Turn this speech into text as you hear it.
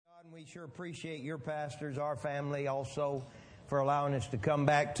We sure appreciate your pastors, our family also, for allowing us to come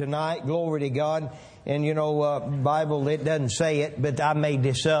back tonight. Glory to God. And you know, Bible, it doesn't say it, but I made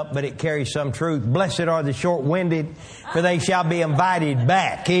this up, but it carries some truth. Blessed are the short-winded, for they shall be invited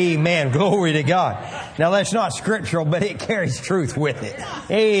back. Amen. Glory to God. Now that's not scriptural, but it carries truth with it.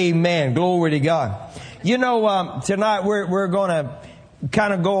 Amen. Glory to God. You know, tonight we're going to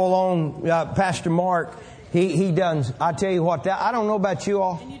kind of go along, Pastor Mark, he does. I tell you what, I don't know about you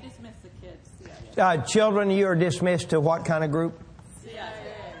all. Can you dismiss the kids? Children, you are dismissed to what kind of group?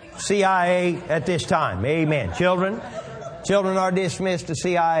 CIA at this time. Amen. Children are dismissed to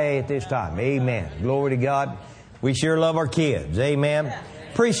CIA at this time. Amen. Glory to God. We sure love our kids. Amen.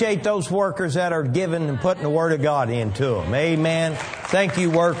 Appreciate those workers that are giving and putting the Word of God into them. Amen. Thank you,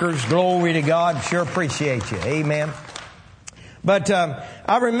 workers. Glory to God. Sure appreciate you. Amen. But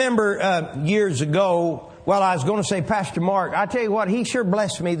I remember years ago, well, I was going to say Pastor Mark, I tell you what, he sure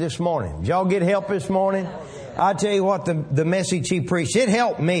blessed me this morning. Did y'all get help this morning? I tell you what, the message he preached, it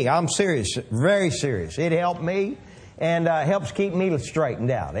helped me. I'm serious, very serious. It helped me and helps keep me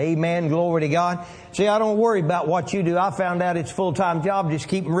straightened out. Amen. Glory to God. See, I don't worry about what you do. I found out it's a full-time job. Just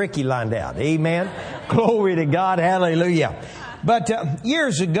keeping Ricky lined out. Amen. Glory to God. Hallelujah. But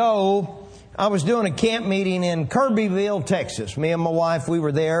years ago, I was doing a camp meeting in Kirbyville, Texas. Me and my wife, we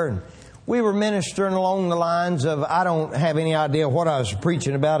were there, and we were ministering along the lines of, I don't have any idea what I was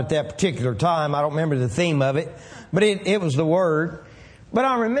preaching about at that particular time. I don't remember the theme of it, but it was the Word. But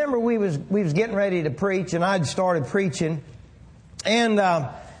I remember we was getting ready to preach, and I'd started preaching, and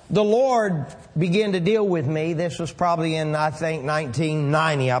the Lord began to deal with me. This was probably in, I think,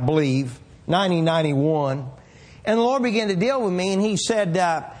 1990, I believe, 1991. And the Lord began to deal with me, and He said,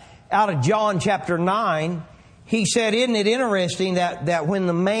 out of John chapter 9, He said, isn't it interesting that when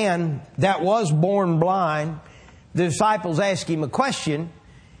the man that was born blind, the disciples asked Him a question,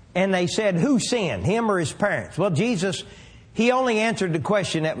 and they said, who sinned, him or his parents? Well, Jesus, He only answered the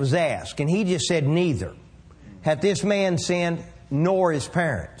question that was asked, and He just said, neither hath this man sinned nor his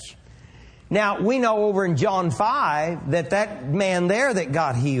parents. Now, we know over in John 5 that man there that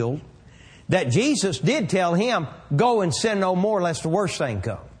got healed, that Jesus did tell him, go and sin no more lest the worst thing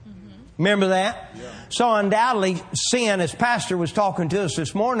come. Remember that? Yeah. So undoubtedly, sin, as Pastor was talking to us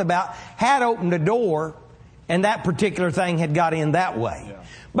this morning about, had opened the door, and that particular thing had got in that way. Yeah.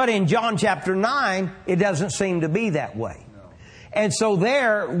 But in John chapter 9, it doesn't seem to be that way. No. And so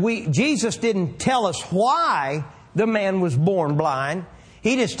there, Jesus didn't tell us why the man was born blind.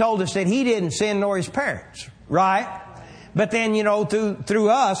 He just told us that he didn't sin nor his parents. Right? But then, you know, through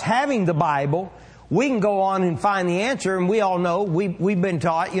us having the Bible, we can go on and find the answer, and we all know, we've been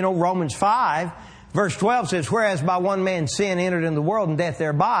taught, you know, Romans 5, verse 12 says, whereas by one man's sin entered in the world and death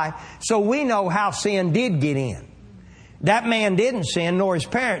thereby. So we know how sin did get in. That man didn't sin, nor his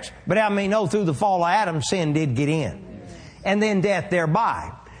parents, but I may know through the fall of Adam, sin did get in. And then death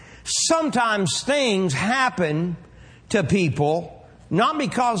thereby. Sometimes things happen to people, not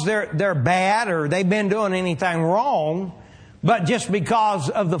because they're bad or they've been doing anything wrong, but just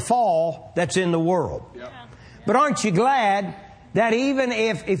because of the fall that's in the world. Yep. But aren't you glad that even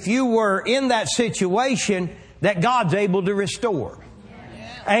if you were in that situation, that God's able to restore?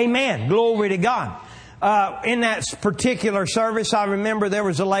 Yeah. Amen. Glory to God. In that particular service, I remember there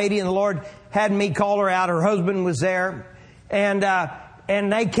was a lady, and the Lord had me call her out. Her husband was there, and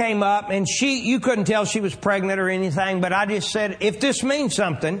they came up, and you couldn't tell she was pregnant or anything, but I just said, if this means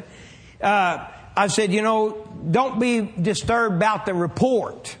something, I said, you know, don't be disturbed about the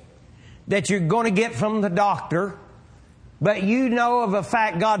report that you're going to get from the doctor. But you know of a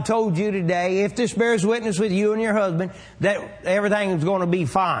fact God told you today, if this bears witness with you and your husband, that everything is going to be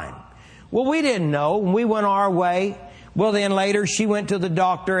fine. Well, we didn't know, and we went our way. Well, then later she went to the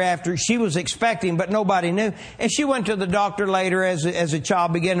doctor after she was expecting, but nobody knew. And she went to the doctor later as a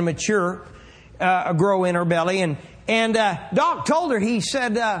child began to mature, grow in her belly. And Doc told her, he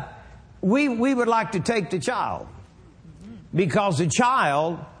said, we would like to take the child because the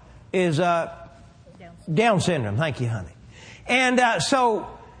child is Down syndrome. Thank you, honey. And so,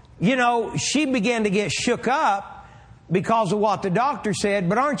 you know, she began to get shook up because of what the doctor said.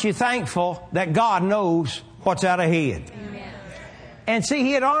 But aren't you thankful that God knows what's out ahead? Amen. And see,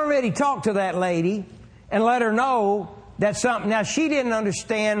 He had already talked to that lady and let her know that something. Now, she didn't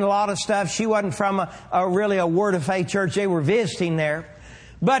understand a lot of stuff. She wasn't from really a Word of Faith church. They were visiting there.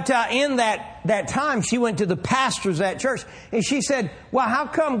 But in that time, she went to the pastors of that church, and she said, well, how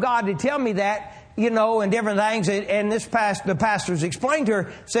come God did tell me that, you know, and different things? And the pastors explained to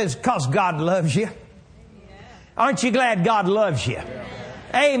her, says, because God loves you. Yeah. Aren't you glad God loves you? Yeah.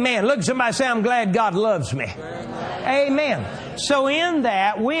 Amen. Look at somebody and say, I'm glad God loves me. Amen. So in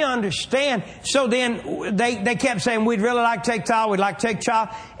that, we understand. So then they kept saying, we'd really like to take child, we'd like to take child.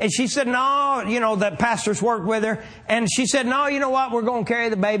 And she said, no, the pastors worked with her. And she said, no, you know what, we're going to carry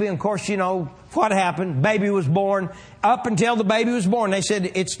the baby. And of course, what happened? Baby was born. Up until the baby was born, they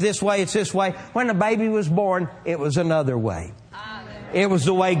said, it's this way, it's this way. When the baby was born, it was another way. It was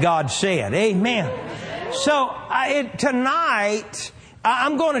the way God said. Amen. So tonight,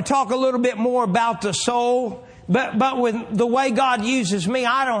 I'm going to talk a little bit more about the soul. But with the way God uses me,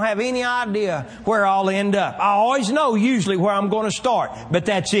 I don't have any idea where I'll end up. I always know usually where I'm going to start, but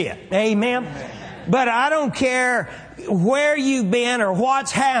that's it. Amen. But I don't care where you've been or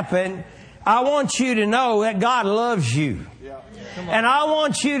what's happened. I want you to know that God loves you. And I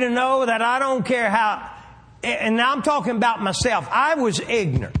want you to know that I don't care how, and I'm talking about myself. I was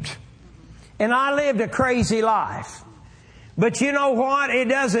ignorant. And I lived a crazy life. But you know what? It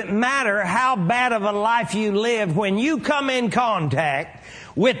doesn't matter how bad of a life you live. When you come in contact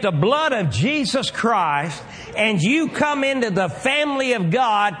with the blood of Jesus Christ and you come into the family of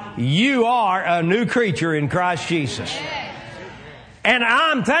God, you are a new creature in Christ Jesus. And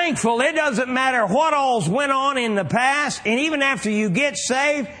I'm thankful. It doesn't matter what all's went on in the past. And even after you get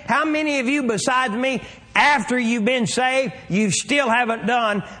saved, how many of you besides me, after you've been saved, you still haven't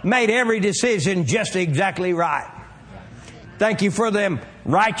made every decision just exactly right? Thank you for them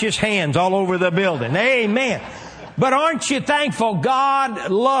righteous hands all over the building. Amen. But aren't you thankful God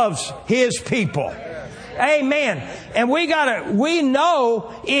loves His people? Amen. And we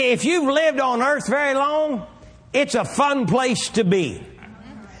know if you've lived on earth very long, it's a fun place to be.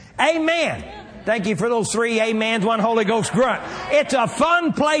 Amen. Thank you for those 3 amens, 1 Holy Ghost grunt. It's a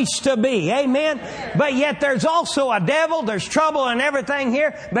fun place to be. Amen. But yet there's also a devil. There's trouble and everything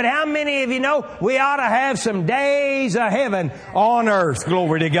here. But how many of you know we ought to have some days of heaven on earth?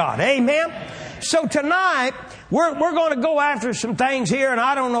 Glory to God. Amen. So tonight, we're going to go after some things here, and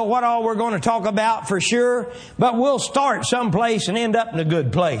I don't know what all we're going to talk about for sure, but we'll start someplace and end up in a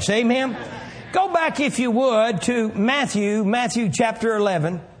good place. Amen. Go back, if you would, to Matthew chapter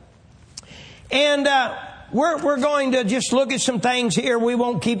 11. And we're going to just look at some things here. We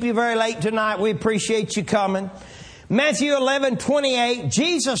won't keep you very late tonight. We appreciate you coming. Matthew 11:28,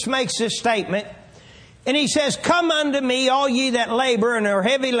 Jesus makes this statement. And He says, come unto me, all ye that labor and are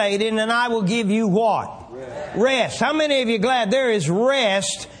heavy laden, and I will give you what? Rest. How many of you are glad there is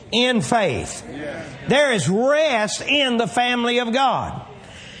rest in faith? There is rest in the family of God.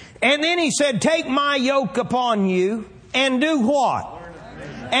 And then He said, take my yoke upon you and do what?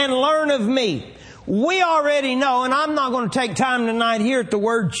 And learn of me. We already know, and I'm not going to take time tonight here at the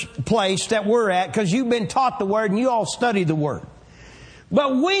Word place that we're at, because you've been taught the Word and you all study the Word.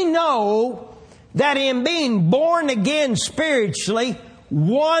 But we know that in being born again spiritually,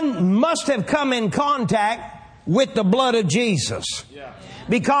 one must have come in contact with the blood of Jesus.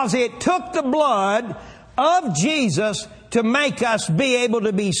 Because it took the blood of Jesus to make us be able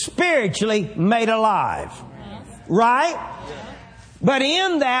to be spiritually made alive. Right? But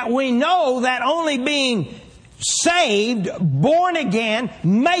in that, we know that only being saved, born again,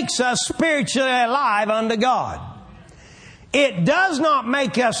 makes us spiritually alive unto God. It does not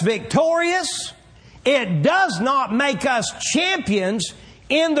make us victorious. It does not make us champions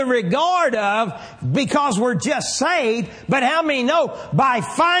in the regard of because we're just saved. But how many know by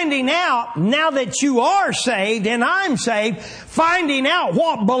finding out, now that you are saved and I'm saved, finding out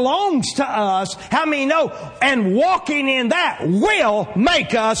what belongs to us, how many know, and walking in that will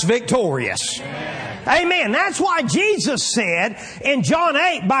make us victorious. Amen. That's why Jesus said in John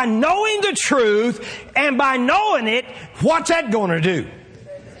 8, by knowing the truth and by knowing it, what's that going to do?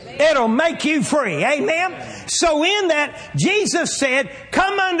 It'll make you free. Amen. So in that, Jesus said,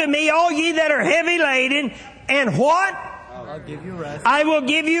 come unto me, all ye that are heavy laden, and what? I'll give you rest. I will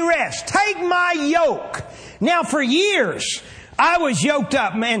give you rest. Take my yoke. Now for years, I was yoked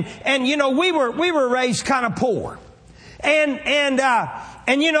up, man. And you know, we were raised kind of poor. And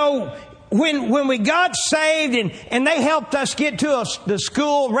you know, when we got saved and they helped us get to the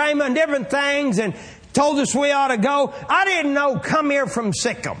school, Raymond, different things, and told us we ought to go. I didn't know come here from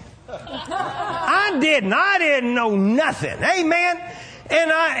Sikkim. I didn't know nothing. Amen.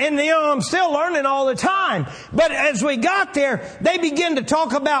 And you know, I'm still learning all the time. But as we got there, they began to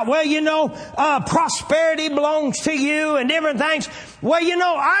talk about, well, you know, prosperity belongs to you and different things. Well, you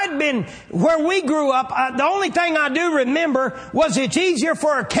know, I'd been where we grew up. The only thing I do remember was it's easier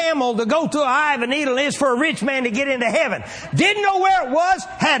for a camel to go through a eye of a needle than it is for a rich man to get into heaven. Didn't know where it was,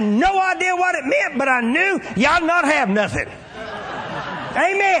 had no idea what it meant, but I knew y'all not have nothing.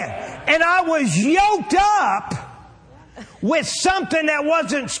 Amen. And I was yoked up with something that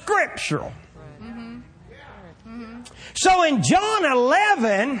wasn't scriptural. So in John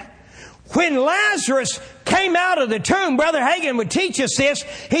 11, when Lazarus came out of the tomb, Brother Hagin would teach us this.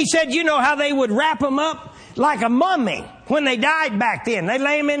 He said, you know how they would wrap them up like a mummy when they died back then. They'd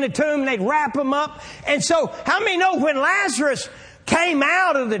lay him in the tomb, they'd wrap him up. And so, how many know when Lazarus came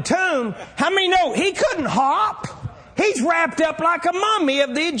out of the tomb, how many know he couldn't hop? He's wrapped up like a mummy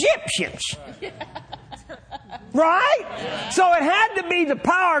of the Egyptians. Right? So it had to be the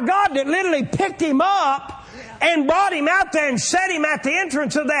power of God that literally picked him up and brought him out there and set him at the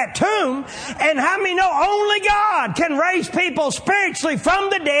entrance of that tomb. And how many know only God can raise people spiritually from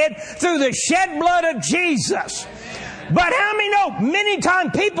the dead through the shed blood of Jesus? But how many know many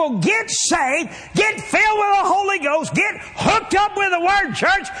times people get saved, get filled with the Holy Ghost, get hooked up with the Word,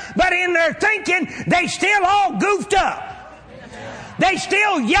 church, but in their thinking, they still all goofed up. They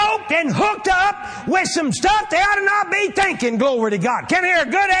still yoked and hooked up with some stuff they ought to not be thinking. Glory to God. Can I hear a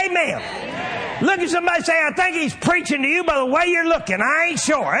good amen? Look at somebody say, I think he's preaching to you by the way you're looking. I ain't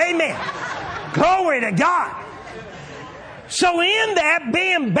sure. Amen. Glory to God. So in that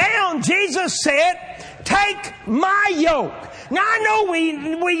being bound, Jesus said, take my yoke. Now I know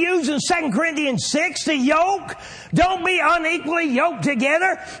we use in 2 Corinthians 6 the yoke. Don't be unequally yoked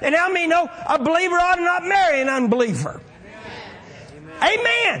together. And how many know a believer ought to not marry an unbeliever?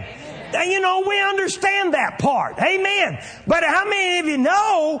 Amen. You know, we understand that part. Amen. But how many of you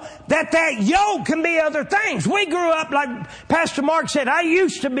know that yoke can be other things? We grew up, like Pastor Mark said, I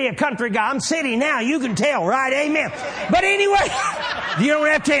used to be a country guy. I'm city now. You can tell, right? Amen. But anyway, you don't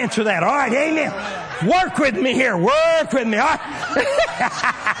have to answer that. All right. Amen. Work with me here. Work with me. All right.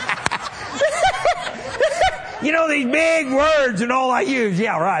 You know, these big words and all I use.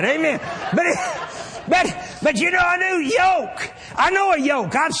 Yeah, right. Amen. But you know, I knew yoke. I know a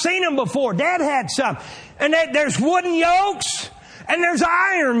yoke. I've seen them before. Dad had some. And there's wooden yokes and there's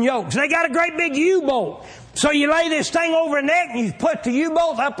iron yokes. They got a great big U-bolt. So you lay this thing over a neck and you put the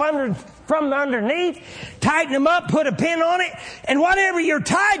U-bolt up from underneath, tighten them up, put a pin on it, and whatever you're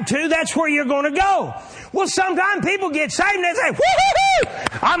tied to, that's where you're going to go. Well, sometimes people get saved and they say,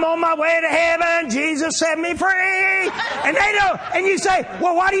 woo-hoo-hoo, I'm on my way to heaven. Jesus set me free. And they don't. And you say,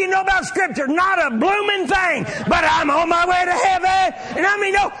 well, what do you know about Scripture? Not a blooming thing, but I'm on my way to heaven. And I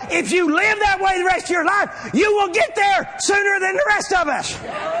mean, no, if you live that way the rest of your life, you will get there sooner than the rest of us.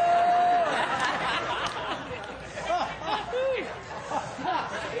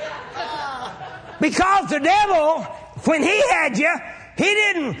 Because the devil, when he had you,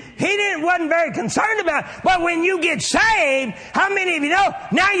 he wasn't very concerned about it. But when you get saved, how many of you know,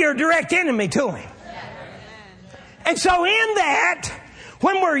 now you're a direct enemy to him. And so in that,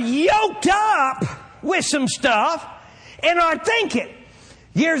 when we're yoked up with some stuff in our thinking,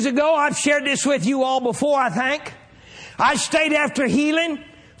 years ago, I've shared this with you all before, I think. I stayed after healing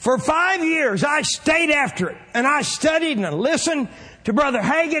for 5 years. I stayed after it. And I studied and listened to Brother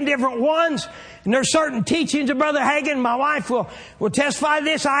Hagin, different ones. And there's certain teachings of Brother Hagin, my wife will testify to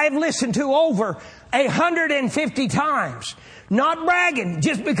this, I have listened to over 150 times. Not bragging,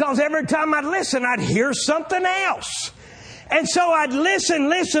 just because every time I'd listen, I'd hear something else. And so I'd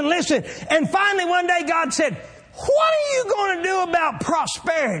listen. And finally one day God said, what are you going to do about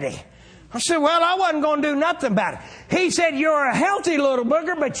prosperity? I said, well, I wasn't going to do nothing about it. He said, you're a healthy little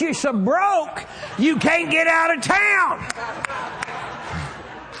booger, but you're so broke, you can't get out of town.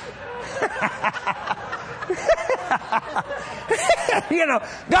 You know,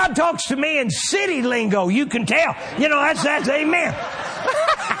 God talks to me in city lingo. You can tell. You know, that's amen.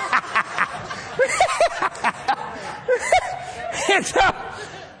 And so,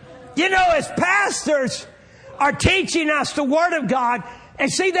 you know, as pastors are teaching us the Word of God,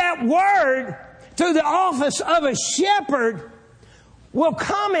 and see that Word through the office of a shepherd will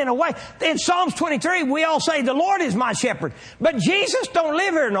come in a way. In Psalms 23, we all say, the Lord is my shepherd. But Jesus don't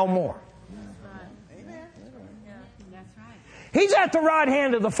live here no more. He's at the right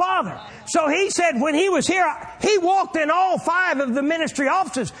hand of the Father. So he said when he was here, he walked in all 5 of the ministry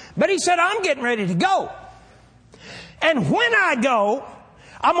offices. But he said, I'm getting ready to go. And when I go,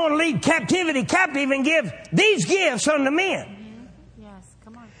 I'm going to lead captivity captive and give these gifts unto men. Yes,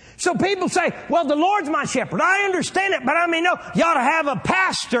 come on. So people say, well, the Lord's my shepherd. I understand it, but I mean, no, you ought to have a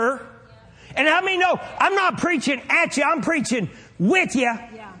pastor. And I mean, no, I'm not preaching at you. I'm preaching with you.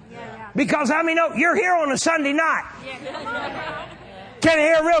 Because I mean, no, you're here on a Sunday night. Can I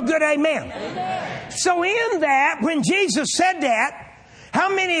hear a real good amen? So in that, when Jesus said that,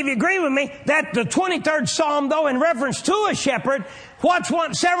 how many of you agree with me that the 23rd Psalm, though, in reference to a shepherd, what's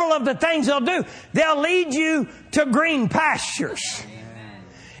several of the things they'll do? They'll lead you to green pastures.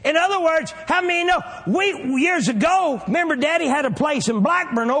 In other words, how many know, years ago, remember Daddy had a place in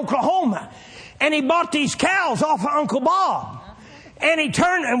Blackburn, Oklahoma. And he bought these cows off of Uncle Bob. And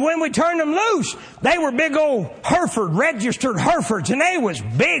when we turned them loose, they were big old Hereford, registered Herefords, and they was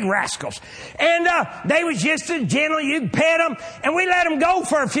big rascals. And they was just as gentle, you'd pet them, and we let them go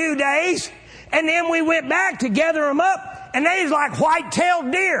for a few days, and then we went back to gather them up, and they was like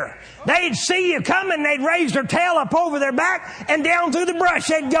white-tailed deer. They'd see you coming, they'd raise their tail up over their back, and down through the brush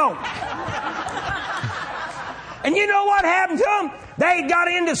they'd go. And you know what happened to them? They got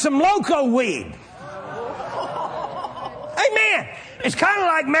into some loco weed. Amen. It's kind of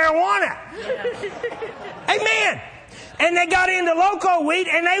like marijuana. Amen. And they got into loco weed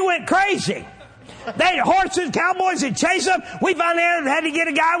and they went crazy. They horses, cowboys would chase them. We found out they had to get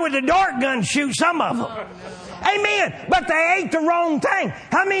a guy with a dart gun to shoot some of them. Amen. But they ate the wrong thing.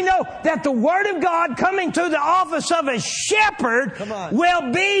 How many know that the Word of God coming through the office of a shepherd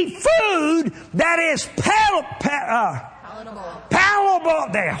will be food that is palatable.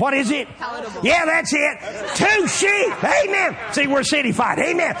 There. What is it? Palatable. Yeah, that's it. 2 sheep. Amen. See, we're city-fied.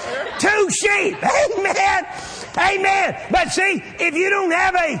 Amen. 2 sheep. Amen. Amen. But see, if you don't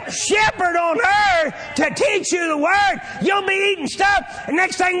have a shepherd on earth to teach you the Word, you'll be eating stuff, and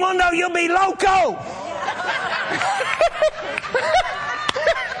next thing we'll know, you'll be loco.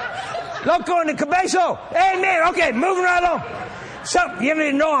 Loco in the cabeza. Amen. Okay, moving right on. So, you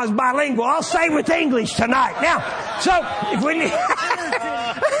didn't know I was bilingual. I'll stay with English tonight. Now, so, if we need...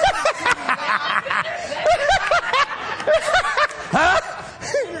 Huh?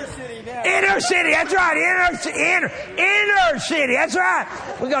 Inner city, that's right. Inner city, that's right.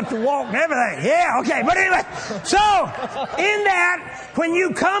 We got to walk and everything. Yeah, okay. But anyway, so, in that, when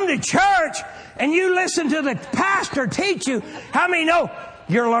you come to church and you listen to the pastor teach you, how many know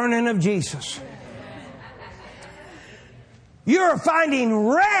you're learning of Jesus? You're finding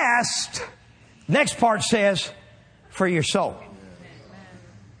rest, next part says, for your soul.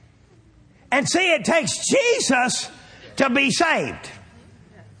 And see, it takes Jesus to be saved.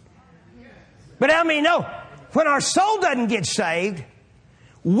 But how many know, when our soul doesn't get saved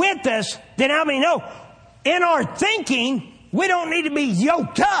with us, then how many know, in our thinking, we don't need to be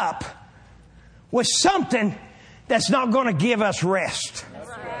yoked up with something that's not going to give us rest.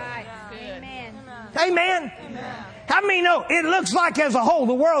 Right. Amen. Amen. How many know it looks like as a whole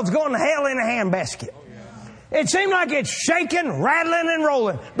the world's going to hell in a handbasket? It seems like it's shaking, rattling, and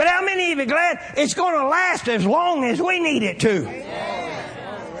rolling. But how many of you are glad it's going to last as long as we need it to?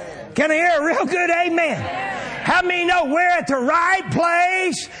 Can I hear a real good amen? How many know we're at the right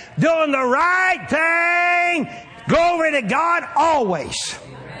place, doing the right thing? Glory to God always.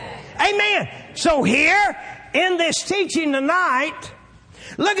 Amen. So here in this teaching tonight,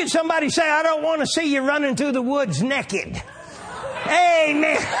 look at somebody say, I don't want to see you running through the woods naked.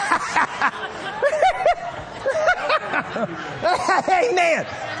 Amen. Amen.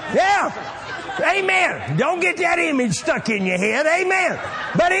 Yeah. Amen. Don't get that image stuck in your head. Amen.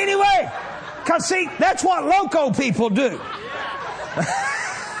 But anyway, because see, that's what loco people do.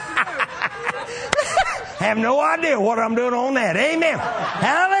 Have no idea what I'm doing on that. Amen.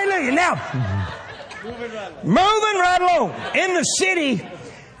 Hallelujah. Now, moving right along in the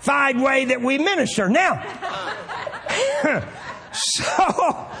city-fied way that we minister. Now,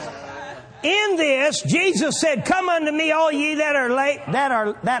 so in this, Jesus said, "Come unto me, all ye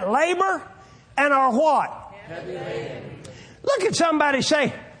that labor and are what? Heavy laden." Look at somebody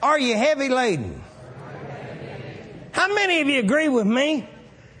say, "Are you heavy laden?" How many of you agree with me?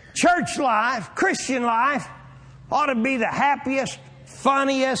 Church life, Christian life, ought to be the happiest,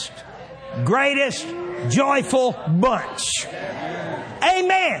 funniest, greatest, joyful bunch.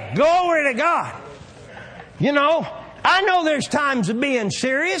 Amen. Glory to God. You know, I know there's times of being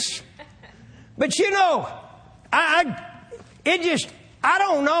serious, but you know, I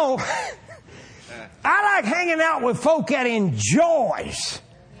don't know. I like hanging out with folk that enjoys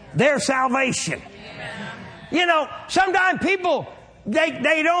their salvation. You know, sometimes people,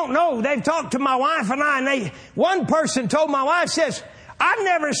 they don't know. They've talked to my wife and I, and one person told my wife, says, "I've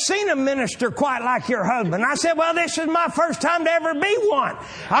never seen a minister quite like your husband." I said, "Well, this is my first time to ever be one.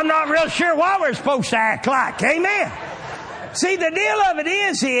 I'm not real sure what we're supposed to act like." Amen. See, the deal of it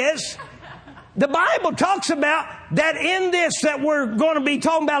is the Bible talks about that in this that we're going to be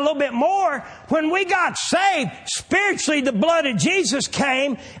talking about a little bit more. When we got saved, spiritually the blood of Jesus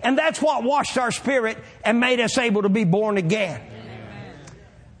came, and that's what washed our spirit and made us able to be born again.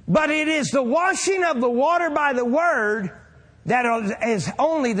 But it is the washing of the water by the Word that is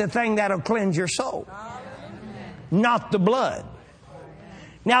only the thing that'll cleanse your soul, not the blood.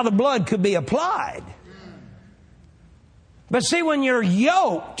 Now, the blood could be applied. But see, when you're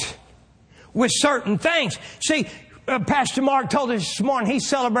yoked with certain things, see, Pastor Mark told us this morning he's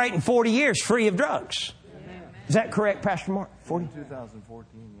celebrating 40 years free of drugs. Is that correct, Pastor Mark? 40?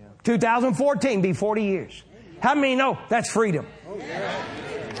 2014, yeah. 2014 be 40 years. How many know that's freedom?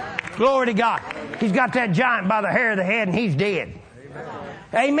 Glory to God. He's got that giant by the hair of the head and he's dead.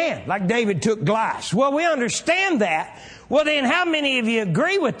 Amen. Like David took glass. Well, we understand that. Well, then how many of you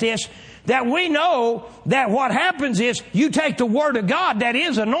agree with this? That we know that what happens is you take the Word of God that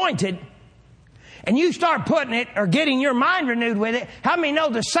is anointed and you start putting it or getting your mind renewed with it. How many know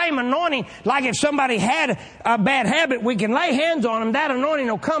the same anointing, like if somebody had a bad habit, we can lay hands on them, that anointing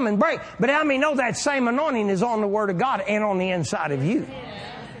will come and break. But how many know that same anointing is on the Word of God and on the inside of you?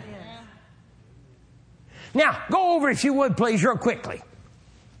 Now, go over, if you would, please, real quickly.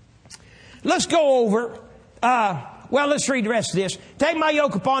 Let's go over, let's read the rest of this. Take my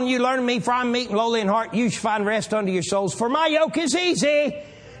yoke upon you, learn of me, for I am meek and lowly in heart. You shall find rest unto your souls. For my yoke is easy,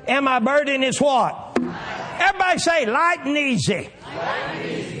 and my burden is what? Everybody say, light and easy.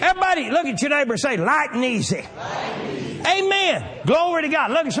 Everybody, look at your neighbor and say, light and easy. Amen. Glory to God.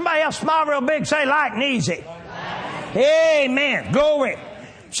 Look at somebody else, smile real big, say, light and easy. Amen. Glory.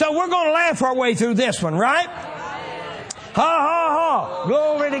 So we're going to laugh our way through this one, right? Ha, ha, ha.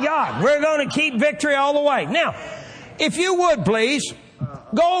 Glory to God. We're going to keep victory all the way. Now, if you would, please,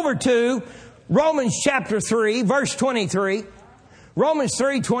 go over to Romans chapter 3, verse 23. Romans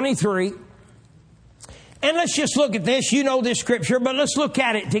 3:23. And let's just look at this. You know this scripture, but let's look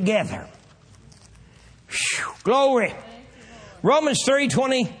at it together. Whew, glory. Romans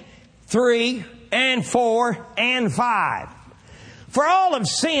 3:23 and 4 and 5. For all have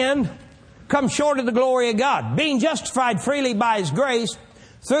sinned, come short of the glory of God, being justified freely by His grace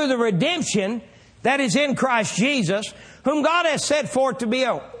through the redemption that is in Christ Jesus, whom God has set forth to be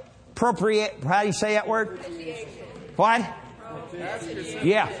appropriate. How do you say that word? What?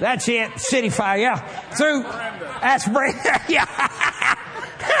 Yeah, that's it. City fire. Yeah, through. That's Brenda. Yeah.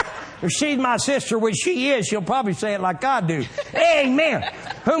 If she's my sister, which she is, she'll probably say it like I do. Amen.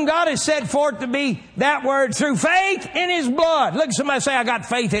 Whom God has set forth to be that word through faith in His blood. Look at somebody say, I got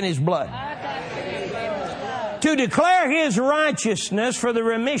faith in His blood. To declare His righteousness for the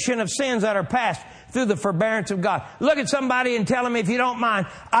remission of sins that are past through the forbearance of God. Look at somebody and tell them, if you don't mind,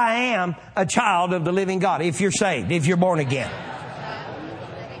 I am a child of the living God. If you're saved, if you're born again.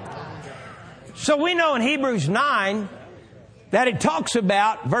 So we know in Hebrews 9 that it talks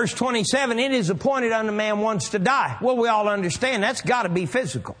about, verse 27, it is appointed unto man once to die. Well, we all understand that's got to be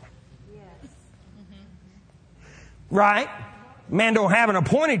physical. Right? Man don't have an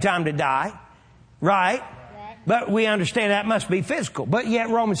appointed time to die. Right? But we understand that must be physical. But yet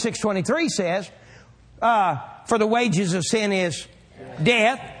Romans 6:23 says, for the wages of sin is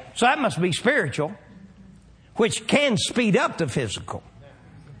death. So that must be spiritual, which can speed up the physical.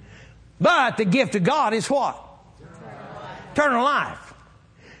 But the gift of God is what? Eternal life.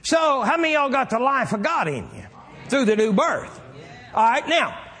 So how many of y'all got the life of God in you? Through the new birth. All right,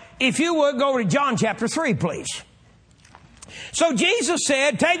 now, if you would go to John chapter 3, please. So Jesus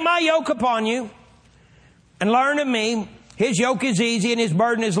said, take my yoke upon you and learn of me. His yoke is easy and His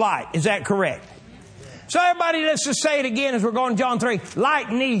burden is light. Is that correct? So everybody, let's just say it again as we're going to John 3. Light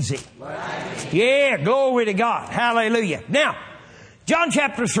and easy. Yeah, glory to God. Hallelujah. Now, John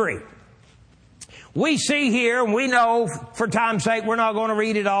chapter 3. We see here, and we know, for time's sake, we're not going to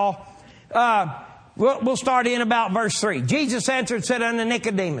read it all. We'll start in about verse 3. Jesus answered and said unto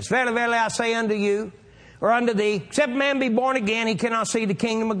Nicodemus, Verily, verily, I say unto you, or unto thee, except a man be born again, he cannot see the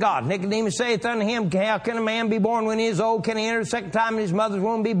kingdom of God. Nicodemus saith unto him, how can a man be born when he is old? Can he enter the second time in his mother's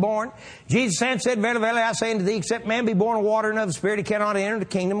womb be born? Jesus answered and said, Verily, verily, I say unto thee, except man be born of water and of the Spirit, he cannot enter the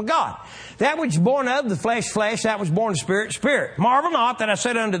kingdom of God. That which is born of the flesh, flesh, that which is born of the Spirit, spirit. Marvel not that I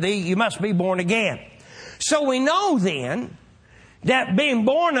said unto thee, you must be born again. So we know then that being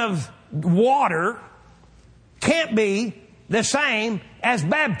born of water can't be the same as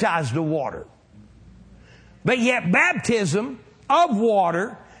baptized of water. But yet baptism of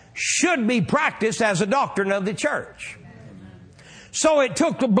water should be practiced as a doctrine of the church. So it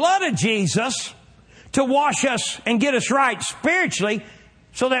took the blood of Jesus to wash us and get us right spiritually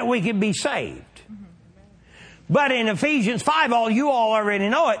so that we could be saved. But in Ephesians 5, you all already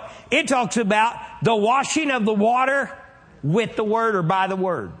know it, it talks about the washing of the water with the Word or by the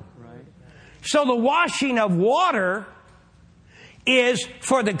Word. So the washing of water is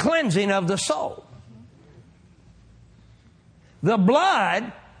for the cleansing of the soul. The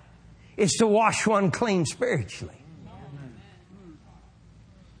blood is to wash one clean spiritually.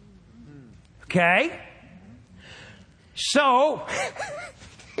 Okay? So,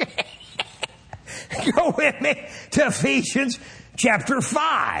 go with me to Ephesians chapter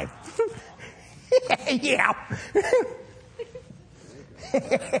 5. Yeah.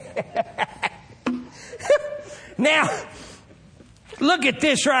 Now, look at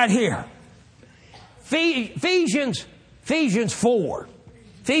this right here. Ephesians 4.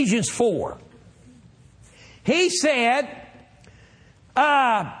 Ephesians 4. He said,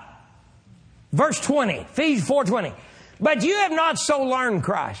 verse 20, Ephesians 4:20. But you have not so learned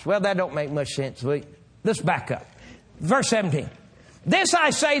Christ. Well, that don't make much sense. Let's back up. Verse 17. This I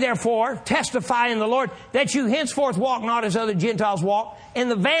say, therefore, testify in the Lord, that you henceforth walk not as other Gentiles walk, in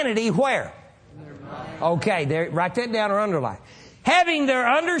the vanity where? Okay, there, write that down or underline. Having their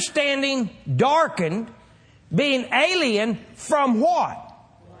understanding darkened, being alien from what?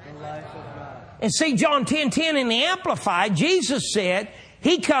 And see, John 10:10 in the Amplified, Jesus said,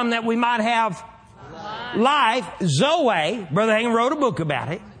 He come that we might have life, Zoe. Brother Hagin wrote a book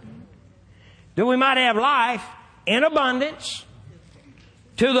about it. That we might have life in abundance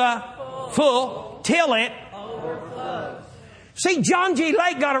to the full till it overflows. See, John G.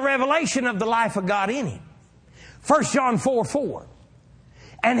 Lake got a revelation of the life of God in him. 1 John 4:4.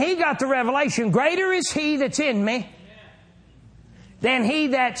 And he got the revelation, greater is He that's in me than he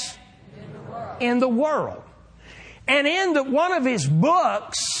that's in the world. And in one of his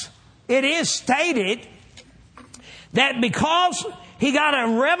books, it is stated that because he got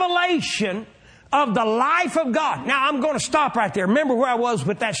a revelation of the life of God. Now, I'm going to stop right there. Remember where I was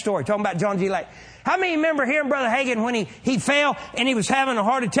with that story, talking about John G. Lake. How many remember hearing Brother Hagin when he fell and he was having a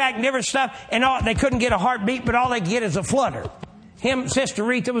heart attack and different stuff, and they couldn't get a heartbeat, but all they could get is a flutter? Him, Sister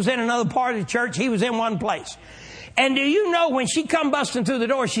Rita was in another part of the church. He was in one place. And do you know when she come busting through the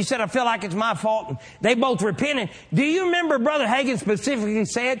door, she said, I feel like it's my fault. And they both repented. Do you remember Brother Hagin specifically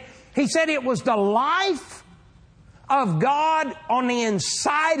said? He said it was the life of God on the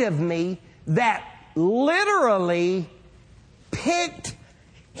inside of me that literally picked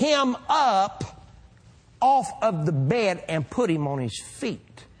him up off of the bed and put him on his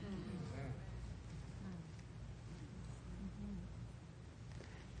feet.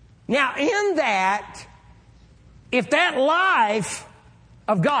 Now, in that, if that life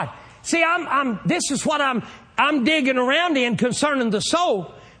of God, see, this is what I'm digging around in concerning the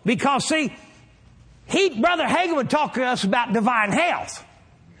soul, because see, Brother Hagin would talk to us about divine health.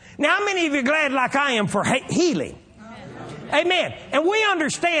 Now, how many of you are glad like I am for healing? Amen. And we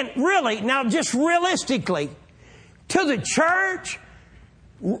understand really, now just realistically, to the church,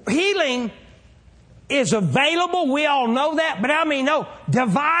 healing is available. We all know that. But I mean, no,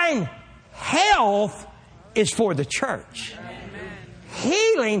 divine health is for the church.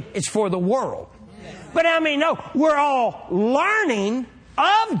 Healing is for the world. But I mean, no, we're all learning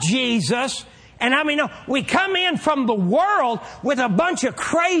of Jesus. And I mean, no, we come in from the world with a bunch of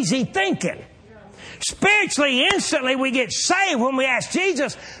crazy thinking. Spiritually, instantly, we get saved when we ask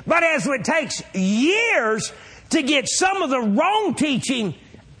Jesus. But as it takes years to get some of the wrong teaching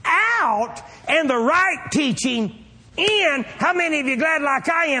out and the right teaching in, how many of you glad like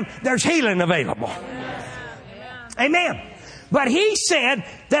I am, there's healing available? Amen. But he said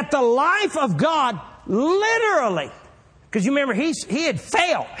that the life of God literally, because you remember he had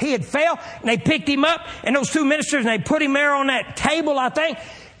failed. He had failed, and they picked him up, and those two ministers, and they put him there on that table, I think.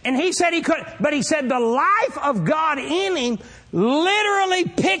 And he said he couldn't, but he said the life of God in him literally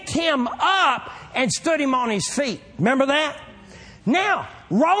picked him up and stood him on his feet. Remember that? Now,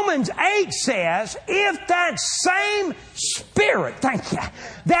 Romans 8 says, if that same Spirit, thank you,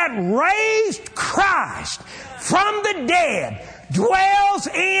 that raised Christ from the dead dwells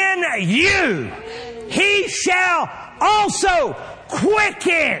in you, He shall also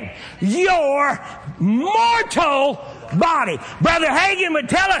quicken your mortal body. Brother Hagin would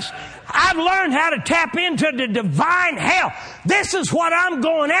tell us, I've learned how to tap into the divine health. This is what I'm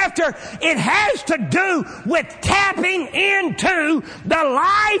going after. It has to do with tapping into the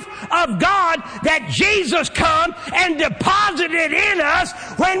life of God that Jesus come and deposited in us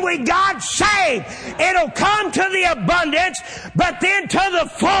when we got saved. It'll come to the abundance, but then to the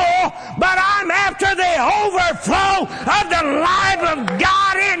full. But I'm after the overflow of the life of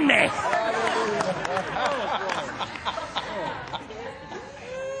God in me.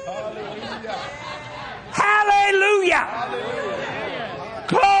 Hallelujah. Hallelujah.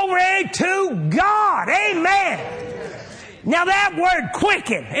 Glory to God. Amen. Now that word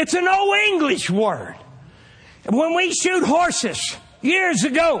quicken, it's an old English word. When we shoot horses years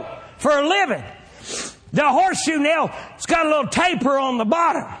ago for a living, the horseshoe nail, it's got a little taper on the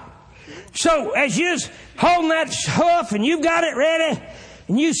bottom. So as you're holding that hoof and you've got it ready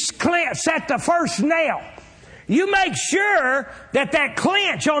and you set the first nail, you make sure that that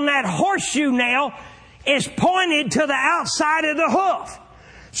clinch on that horseshoe nail is pointed to the outside of the hoof.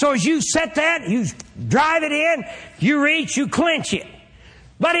 So as you set that, you drive it in, you reach, you clench it.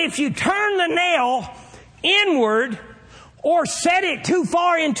 But if you turn the nail inward or set it too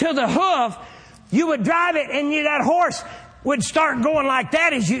far into the hoof, you would drive it and that horse would start going like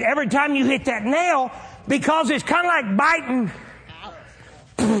that every time you hit that nail, because it's kind of like biting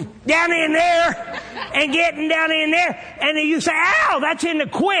down in there and getting down in there. And then you say, ow, that's in the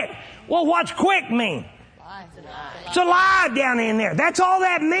quick. Well, what's quick mean? It's alive down in there. That's all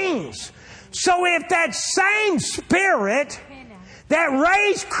that means. So if that same Spirit that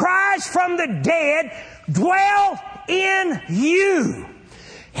raised Christ from the dead dwell in you,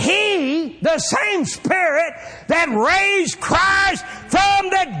 He, the same Spirit that raised Christ from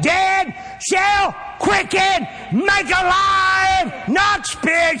the dead, shall quicken, make alive, not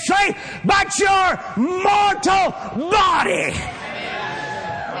spiritually, but your mortal body.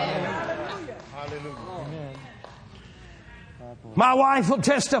 My wife will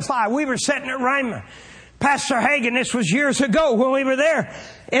testify. We were sitting at Rhema. Pastor Hagin, this was years ago when we were there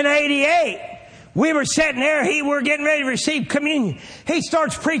in 88. We were sitting there. We were getting ready to receive communion. He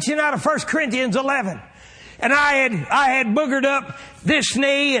starts preaching out of 1 Corinthians 11. And I had boogered up this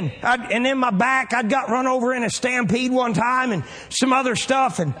knee and in my back. I'd got run over in a stampede one time and some other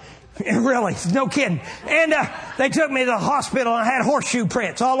stuff. And really, no kidding. And they took me to the hospital and I had horseshoe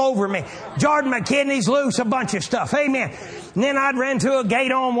prints all over me. Jarred my kidneys loose, a bunch of stuff. Amen. And then I'd ran to a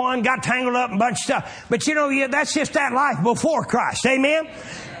gate on one, got tangled up in a bunch of stuff. But that's just that life before Christ. Amen.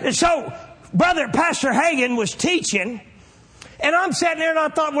 And so, Pastor Hagin was teaching, and I'm sitting there and I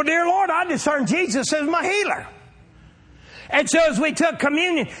thought, well, dear Lord, I discern Jesus as my healer. And so as we took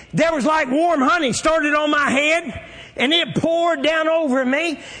communion, there was like warm honey started on my head, and it poured down over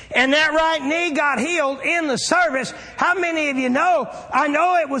me, and that right knee got healed in the service. How many of you know? I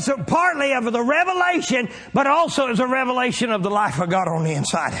know it was partly of the revelation, but also as a revelation of the life of God on the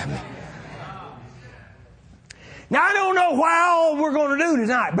inside of me. Now, I don't know what all we're going to do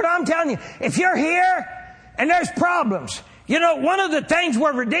tonight, but I'm telling you, if you're here and there's problems, one of the things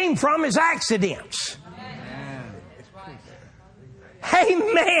we're redeemed from is accidents.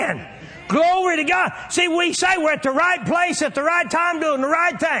 Amen. Glory to God. See, we say we're at the right place at the right time doing the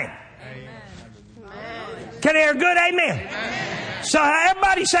right thing. Can I hear a good amen? So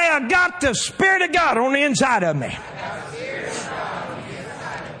everybody say, I've got the Spirit of God on the inside of me.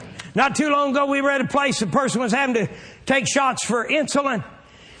 Not too long ago, we were at a place, a person was having to take shots for insulin.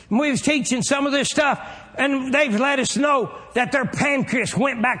 And we was teaching some of this stuff, and they've let us know that their pancreas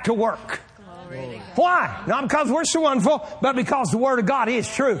went back to work. Why? Not because we're so wonderful, but because the Word of God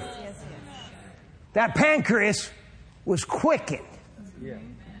is true. That pancreas was quickened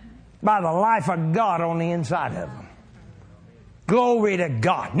by the life of God on the inside of them. Glory to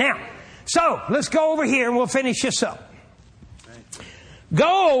God. Now, so let's go over here and we'll finish this up.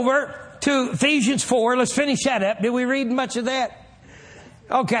 Go over to Ephesians 4. Let's finish that up. Did we read much of that?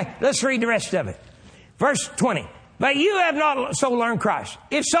 Okay, let's read the rest of it. Verse 20. But you have not so learned Christ.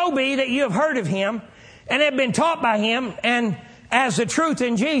 If so be that you have heard of Him and have been taught by Him and as the truth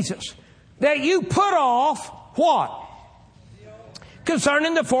in Jesus, that you put off what?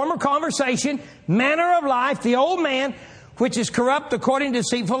 Concerning the former conversation, manner of life, the old man, which is corrupt according to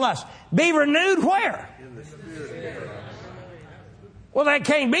deceitful lust. Be renewed where? Well, that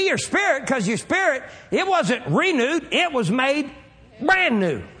can't be your spirit, because your spirit, it wasn't renewed, it was made brand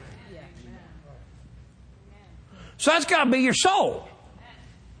new. So that's got to be your soul.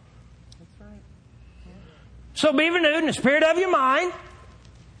 So be renewed in the spirit of your mind,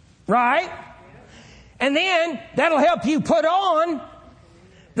 right? And then that'll help you put on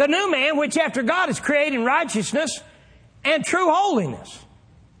the new man, which after God is created in righteousness and true holiness,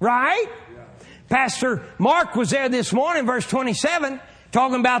 right? Pastor Mark was there this morning, verse 27,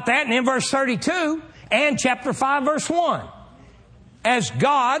 talking about that, and in verse 32 and chapter 5, verse 1. As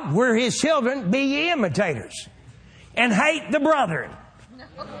God, we're His children, be ye imitators, and hate the brethren.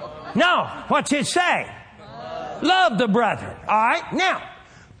 No, what's it say? Love the brethren. All right, now,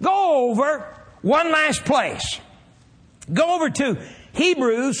 go over one last place. Go over to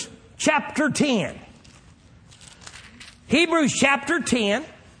Hebrews chapter 10. Hebrews chapter 10.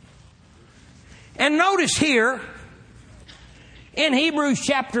 And notice here, in Hebrews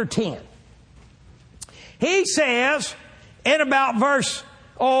chapter 10, he says, in about verse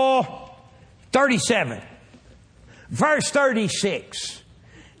 37, verse 36,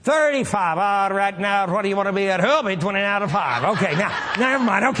 35, right now, what do you want to be at? I'll be 20 out of 5. Okay, now, never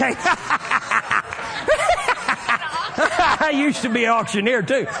mind, okay. I used to be an auctioneer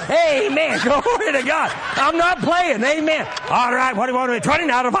too. Amen. Glory to God. I'm not playing. Amen. All right. What do you want to do? 20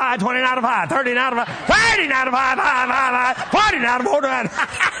 out of 5, 20 out of 5, 30 out of 5, 30 out of 5, 40 out of 4.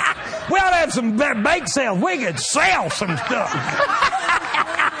 We ought to have some bake sales. We could sell some stuff.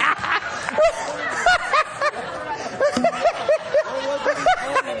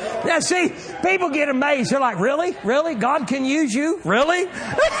 Now, see, people get amazed. They're like, really? Really? God can use you? Really?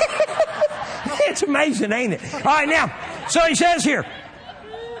 It's amazing, ain't it? All right, now, so he says here.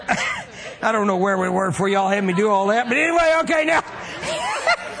 I don't know where we were before y'all had me do all that. But anyway, okay, now.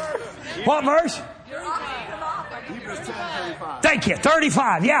 What verse? Thank you.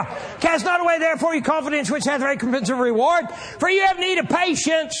 35, yeah. Cast not away, therefore, your confidence, which hath recompense of reward. For you have need of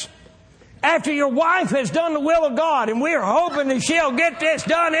patience after your wife has done the will of God. And we are hoping that she'll get this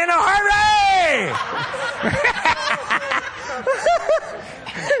done in a hurry.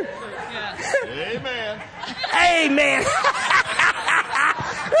 Amen. Amen.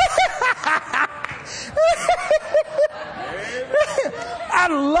 I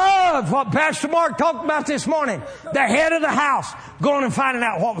love what Pastor Mark talked about this morning. The head of the house going and finding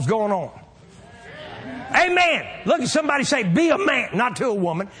out what was going on. Amen. Look at somebody, say, be a man. Not to a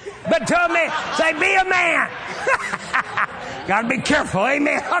woman, but to a man. Say, be a man. Got to be careful.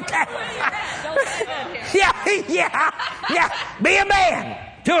 Amen. Okay. Yeah. Be a man.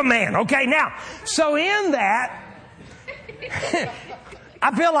 To a man. Okay, now, so in that,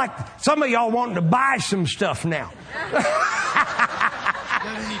 I feel like some of y'all wanting to buy some stuff now.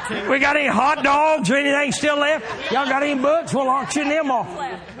 We got any hot dogs or anything still left? Y'all got any books? We'll auction them off.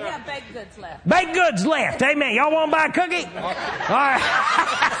 We have baked goods left. Baked goods left. Amen. Y'all want to buy a cookie? All right.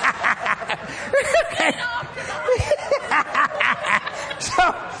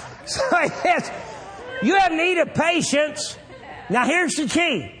 So yes, you have need of patience. Now here's the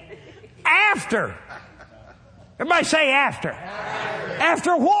key. After. Everybody say after.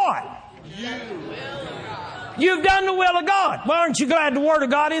 After what? You've done the will of God. Well, aren't you glad the Word of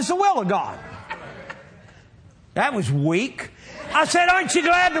God is the will of God? That was weak. I said, aren't you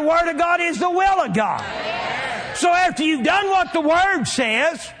glad the Word of God is the will of God? So after you've done what the Word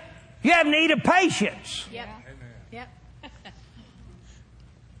says, you have need of patience. Yep.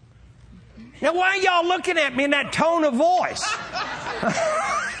 Now, why are y'all looking at me in that tone of voice?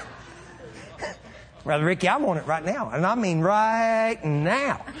 Brother Ricky, I want it right now. And I mean right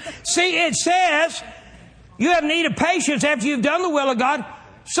now. See, it says, you have need of patience after you've done the will of God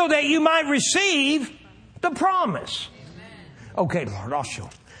so that you might receive the promise. Okay, Lord, I'll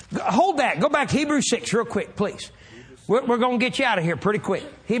show. Hold that. Go back to Hebrews 6 real quick, please. We're going to get you out of here pretty quick.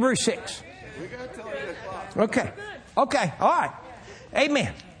 Hebrews 6. Okay. All right.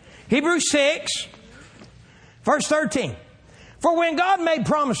 Amen. Hebrews 6, verse 13. For when God made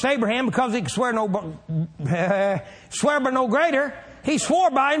promise to Abraham, because he could swear by no greater, he swore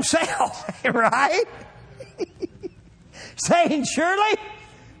by himself. Right? Saying, surely,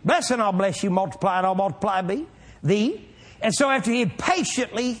 bless and I'll bless you, multiply and I'll multiply thee. And so after he had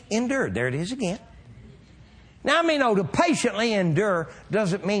patiently endured, there it is again. Now, I mean, to patiently endure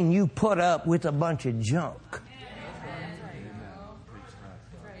doesn't mean you put up with a bunch of junk.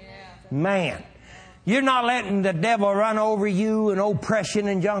 Man, you're not letting the devil run over you and oppression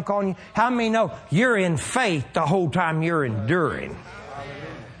and junk on you. How many know you're in faith the whole time you're enduring?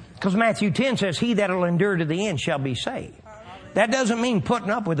 Because Matthew 10 says, he that will endure to the end shall be saved. That doesn't mean putting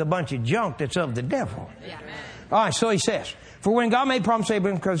up with a bunch of junk that's of the devil. All right, so he says, for when God made promise to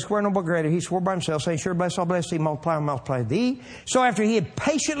Abraham, because he swore no but greater, he swore by himself, saying, sure, bless, I'll bless thee, multiply, and multiply thee. So after he had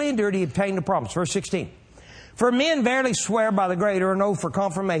patiently endured, he obtained the promise. Verse 16. For men verily swear by the greater, and oath for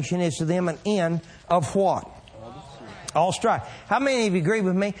confirmation is to them an end of what? All strife. How many of you agree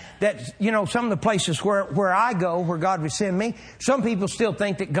with me that, some of the places where I go, where God would send me, some people still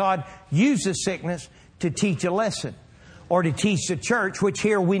think that God uses sickness to teach a lesson or to teach the church, which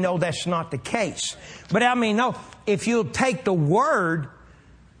here we know that's not the case. But no, if you'll take the Word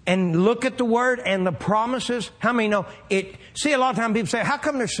and look at the Word and the promises, how many know it? See, a lot of times people say, how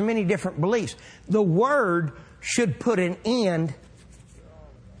come there's so many different beliefs? The Word should put an end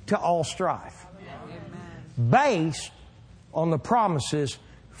to all strife. Based on the promises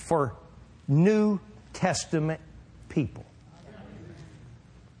for New Testament people.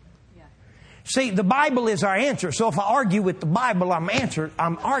 See, the Bible is our answer. So if I argue with the Bible,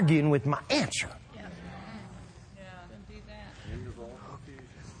 I'm arguing with my answer.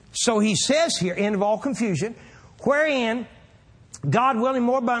 So he says here, end of all confusion, wherein God willing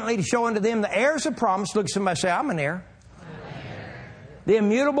more abundantly to show unto them the heirs of promise. Look at somebody say, I'm an heir. The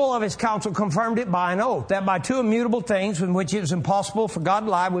immutable of his counsel confirmed it by an oath, that by two immutable things in which it is impossible for God to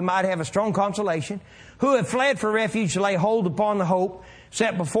lie, we might have a strong consolation, who have fled for refuge to lay hold upon the hope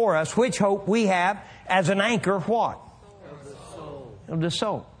set before us, which hope we have as an anchor, what? Of the soul. Of the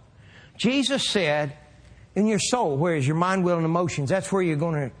soul. Jesus said, in your soul, where is your mind, will, and emotions, that's where you're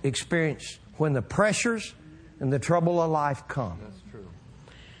going to experience when the pressures and the trouble of life come. That's true.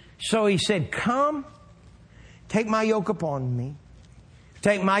 So he said, come, take my yoke upon me,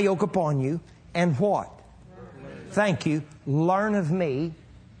 take my yoke upon you, and what? Thank you. Learn of me.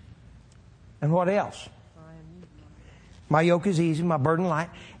 And what else? My yoke is easy, my burden light,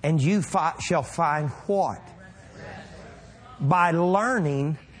 and you shall find what? By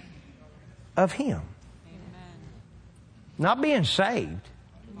learning of Him. Not being saved,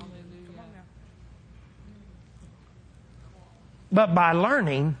 but by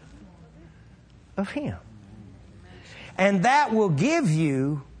learning of Him. And that will give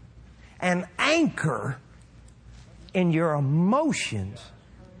you an anchor in your emotions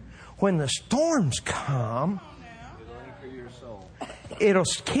when the storms come. It'll anchor your soul. It'll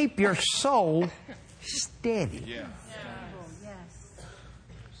keep your soul steady. Yeah.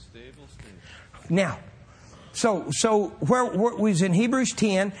 Stable. Now, so where we was in Hebrews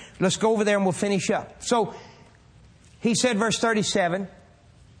 10. Let's go over there and we'll finish up. So he said, verse 37,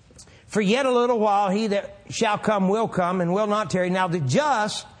 for yet a little while he that shall come will come and will not tarry. Now the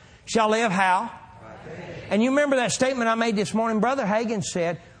just shall live how? And you remember that statement I made this morning? Brother Hagin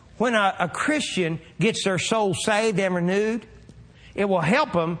said, when a Christian gets their soul saved and renewed, it will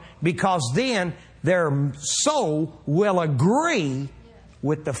help them because then their soul will agree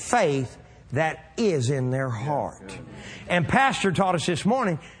with the faith that is in their heart. And Pastor taught us this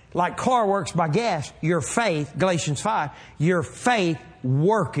morning, like car works by gas, your faith, Galatians 5, your faith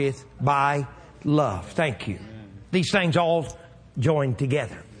worketh by love. Thank you. These things all join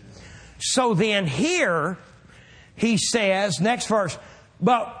together. So then here, he says, next verse,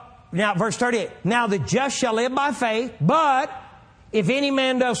 now verse 38, now the just shall live by faith, but if any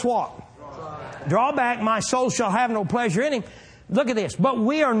man does what? Draw back, my soul shall have no pleasure in him. Look at this. But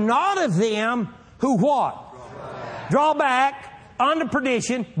we are not of them who what? Draw back unto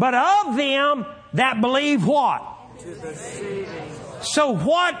perdition, but of them that believe what? So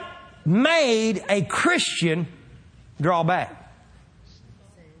what made a Christian draw back?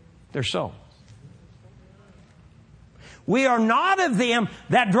 Their soul. We are not of them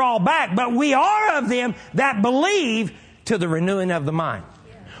that draw back, but we are of them that believe to the renewing of the mind.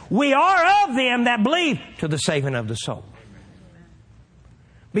 We are of them that believe to the saving of the soul.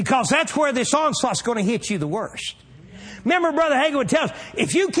 Because that's where this onslaught's going to hit you the worst. Remember, Brother Hagin would tell us,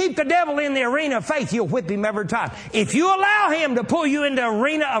 if you keep the devil in the arena of faith, you'll whip him every time. If you allow him to pull you into the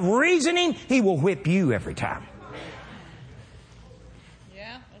arena of reasoning, he will whip you every time.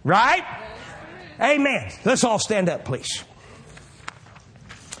 Yeah. Right? Amen. Let's all stand up, please.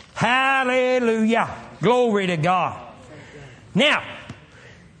 Hallelujah. Glory to God. Now,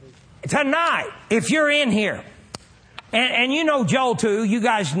 tonight, if you're in here, and you know Joel 2, you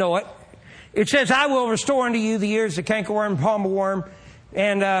guys know it. It says, I will restore unto you the years of cankerworm, palmer worm,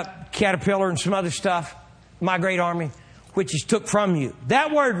 and caterpillar and some other stuff, my great army, which is took from you.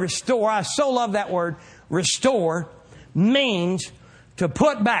 That word restore, I so love that word. Restore means to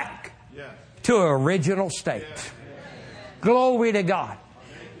put back to an original state. Glory to God.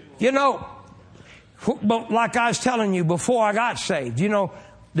 You know, like I was telling you before I got saved, you know,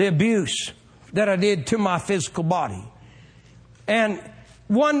 the abuse that I did to my physical body. And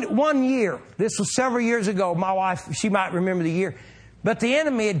one year, this was several years ago, my wife, she might remember the year, but the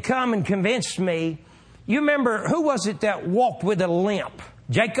enemy had come and convinced me. You remember, who was it that walked with a limp?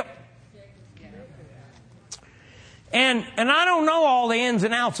 Jacob? And I don't know all the ins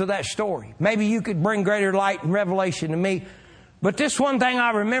and outs of that story. Maybe you could bring greater light and revelation to me. But this one thing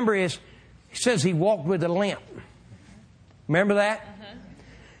I remember is, he says he walked with a limp. Remember that? Uh-huh.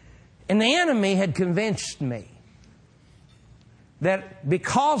 And the enemy had convinced me that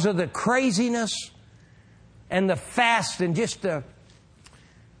because of the craziness and the fast and just the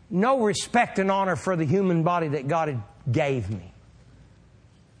no respect and honor for the human body that God had gave me,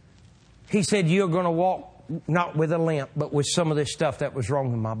 he said, you're going to walk not with a limp, but with some of this stuff that was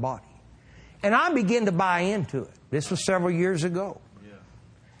wrong in my body. And I began to buy into it. This was several years ago. Yeah.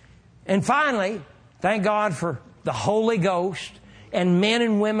 And finally, thank God for the Holy Ghost and men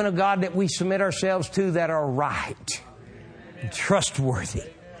and women of God that we submit ourselves to that are right and trustworthy.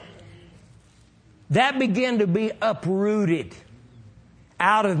 That began to be uprooted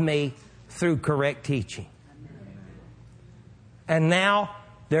out of me through correct teaching. And now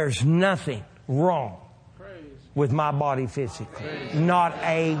there's nothing wrong with my body physically. Not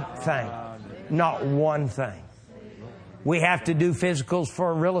a thing. Not one thing. We have to do physicals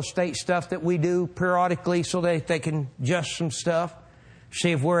for real estate stuff that we do periodically so that they can adjust some stuff.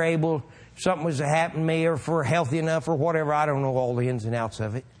 See if we're able, if something was to happen to me or if we're healthy enough or whatever. I don't know all the ins and outs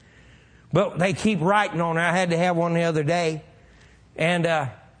of it. But they keep writing on there. I had to have one the other day. And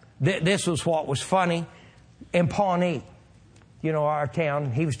this was what was funny. In Pawnee, you know, our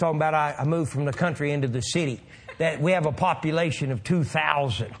town, he was talking about I moved from the country into the city. That we have a population of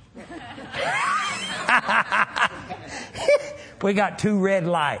 2,000. We got 2 red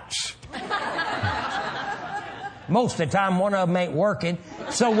lights. Most of the time, one of them ain't working.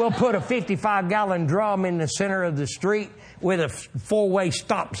 So we'll put a 55-gallon drum in the center of the street with a 4-way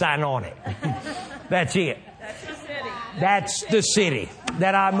stop sign on it. That's it. That's the city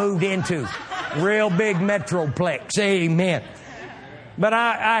that I moved into. Real big metroplex. Amen. But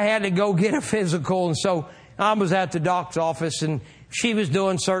I had to go get a physical, and so I was at the doc's office, and she was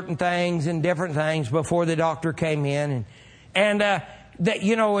doing certain things and different things before the doctor came in. And that,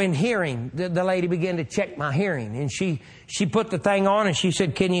 you know, in hearing, the lady began to check my hearing. And she put the thing on and she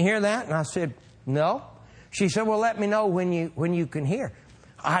said, "Can you hear that?" And I said, "No." She said, "Well, let me know when you can hear."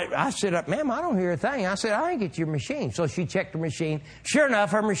 I said, "Ma'am, I don't hear a thing." I said, "I think it's your machine." So she checked her machine. Sure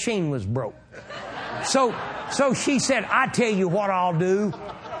enough, her machine was broke. So she said, "I tell you what I'll do.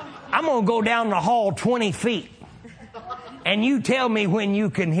 I'm going to go down the hall 20 feet. And you tell me when you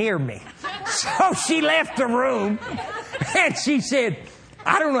can hear me." So she left the room. And she said,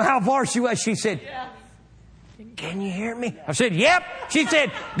 I don't know how far she was. She said, "Can you hear me?" I said, "Yep." She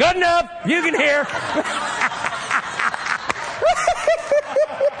said, "Good enough. You can hear."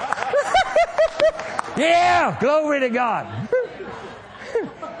 Yeah, glory to God.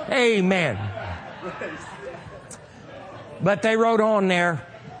 Amen. But they wrote on there,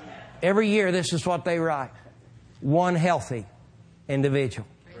 every year this is what they write. One healthy individual.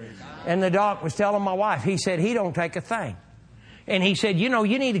 And the doc was telling my wife, he said, he don't take a thing. And he said, "You know,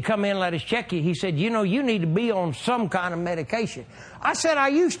 you need to come in and let us check you." He said, "You know, you need to be on some kind of medication." I said, "I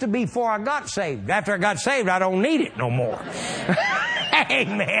used to be before I got saved. After I got saved, I don't need it no more."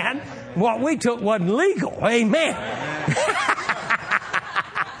 Amen. What we took wasn't legal. Amen.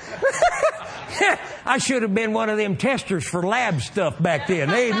 I should have been one of them testers for lab stuff back then.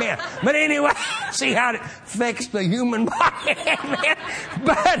 Amen. But anyway, see how it affects the human body. Amen.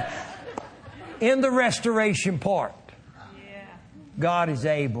 But in the restoration part, God is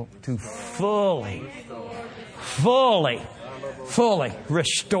able to fully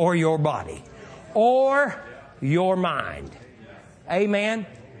restore your body or your mind. Amen.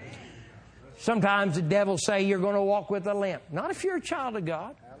 Sometimes the devil say you're going to walk with a limp. Not if you're a child of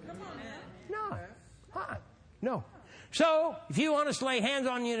God. No. No. So, if you want us to lay hands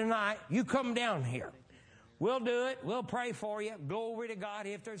on you tonight, you come down here. We'll do it. We'll pray for you. Glory to God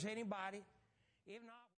if there's anybody. If not...